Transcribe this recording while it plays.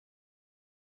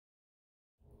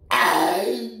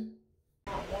Hey.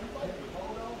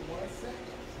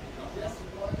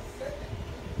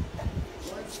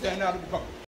 Stand out of the car.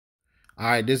 All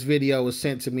right, this video was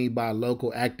sent to me by a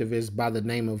local activist by the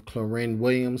name of Cluren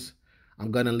Williams.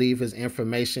 I'm going to leave his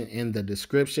information in the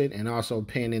description and also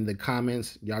pin in the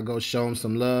comments. Y'all go show him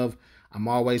some love. I'm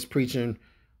always preaching,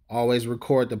 always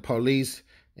record the police,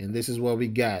 and this is what we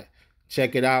got.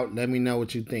 Check it out. Let me know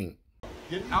what you think.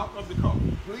 Get out of the car.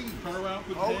 Please. Turn around,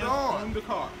 put hands on the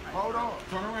car. Hold on.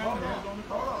 Turn around, hands on the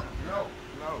car. No.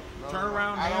 Turn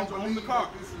around, hands on the car.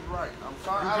 This is right. I'm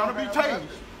sorry. You're going to be tased.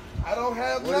 I don't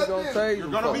have what nothing. You're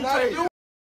going to be tased.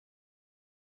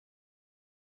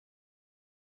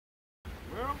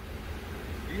 Well,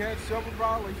 he had several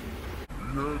violations.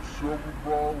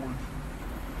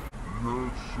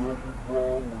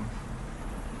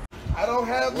 I don't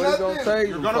have what nothing. You gonna tase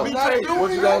You're going to be tased.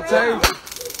 What you gonna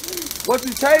tase? What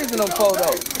you tasing them for,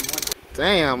 though?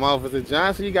 Damn, Officer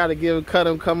Johnson, you got to cut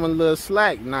him a little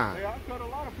slack now. Hey, I cut a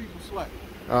lot of people slack.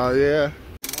 Oh, yeah?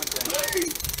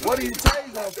 What are you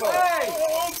tasing them for? Hey!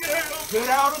 Get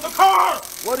out of the car!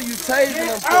 What are you tasing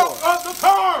them Get out for? of the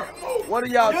car! What are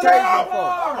y'all Get tasing out them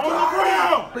for? on the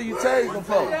ground! What are you tasing them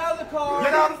for?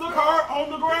 Get out of the car on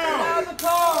the ground! Get out of the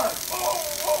car!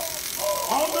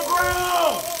 On the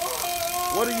ground!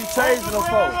 What are you tasing them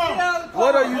for?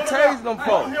 What are you tasing them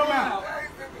for?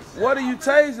 What are you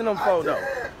tasing them for, though?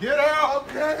 Get out!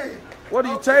 Okay. What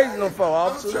are you tasing them for,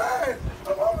 officer?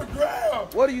 I'm on the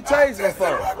ground. What are you tasing them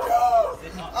for?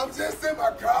 I'm just in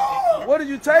my car. What are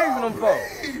you tasing them for?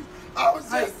 I was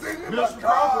just sitting in my Mr.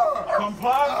 car. Crawford,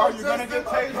 comply or you're going to get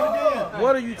tased again.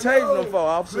 What are you tasing them for,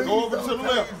 officer? Go over to the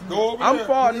left. Go over I'm there.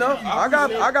 far enough. I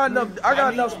got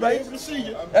enough space. To see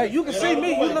you. Hey, you can see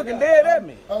me. You looking dead at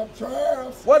me. I'm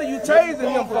trying. What are you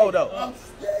tasing him for, though? I'm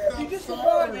scared. I'm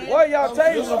sorry. What are y'all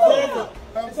tasing him for?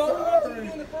 I'm sorry.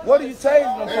 What are you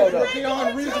tasing him for, though?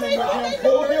 Beyond reasoning with him,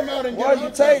 pull him out and Why are you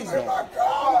tasing him? My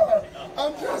car.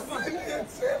 I'm just sitting here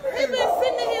chilling. He been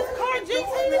sitting in his car,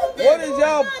 GT. What is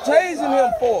y'all tasing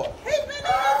him for? He been in his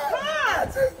car. I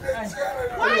just been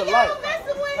chilling. Why y'all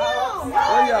messing with him?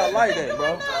 Where y'all like that,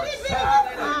 bro? He been in his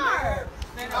car.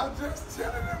 I'm just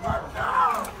chilling in my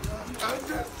car. I'm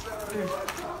just chilling in my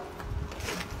car.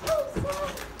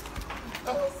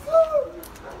 I'm sorry.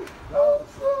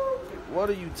 What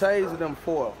are you tasing them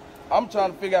for? I'm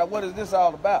trying to figure out what is this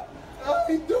all about. I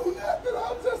ain't do nothing.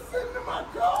 I'm just sitting in my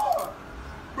car.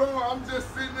 Bro, I'm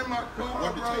just sitting in my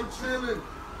car, bro, chilling.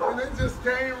 And they just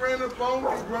came ran up on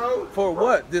me, bro. For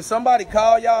what? Did somebody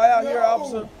call y'all out here,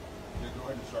 officer?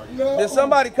 No. Did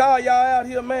somebody call y'all out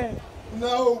here, man?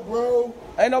 No, bro.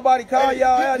 Ain't nobody call Hey,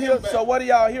 y'all get out him here, back. so what are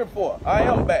y'all here for? I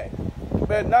am back. You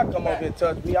better not come over here and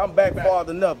touch me. I'm back far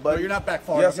enough, buddy. No, you're not back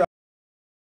far Yes, enough.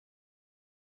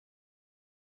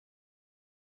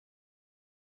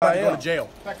 I Go am. to jail.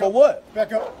 For what?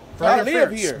 Back up. I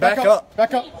live here. Back up.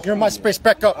 Back up. You're in my space.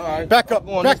 Back up. All right. Back up.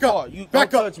 Going Back this far. up. You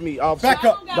Back don't up. touch me, officer. Back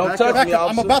up. Don't touch Back me, up. I'm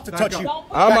officer. about to touch you.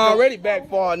 I'm already back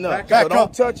far enough, so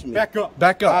don't touch me. Back up.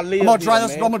 Back up. I live I'm gonna draw here,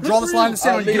 this. man. I'm gonna draw this line in the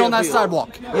sand. I You get on live that here.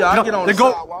 sidewalk. Yeah, I get on the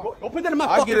sidewalk. Don't put that in my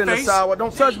I fucking get in the face. sidewalk.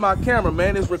 Don't touch my camera,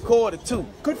 man. It's recorded too.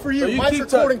 Good for So you. you Mine's keep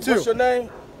recording touching. too. What's your name?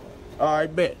 All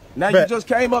right, bet. Now Bet. you just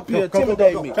came up here Go, go, go,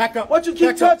 intimidating go. me. Back up. What you keep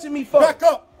Back up. touching me for? Back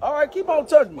up. All right, keep on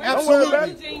touching me. Don't worry about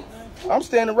it. Absolutely. I'm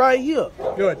standing right here.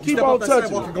 Good. Keep Step on off that touching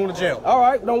sidewalk. me. You're going to jail. All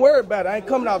right, don't worry about it. I ain't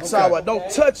coming out the sidewalk. Don't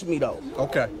touch me though.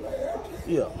 Okay.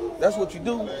 Yeah, that's what you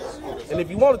do. And if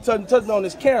you want to touch me on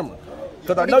this camera,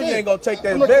 because I know you ain't gonna take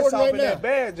that I'm vest recording off right and that now.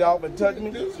 badge off and touch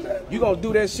me. You gonna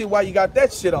do that shit while you got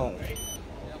that shit on.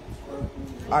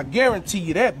 I guarantee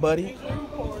you that, buddy.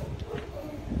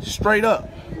 Straight up.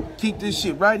 Keep this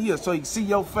shit right here so you can see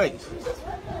your face.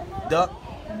 Duck.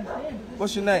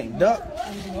 What's your name? Duck?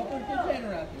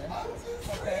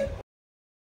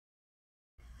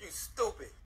 You stupid.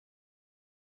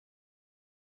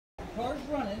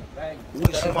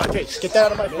 Get that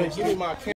out of my face. Give me my camera.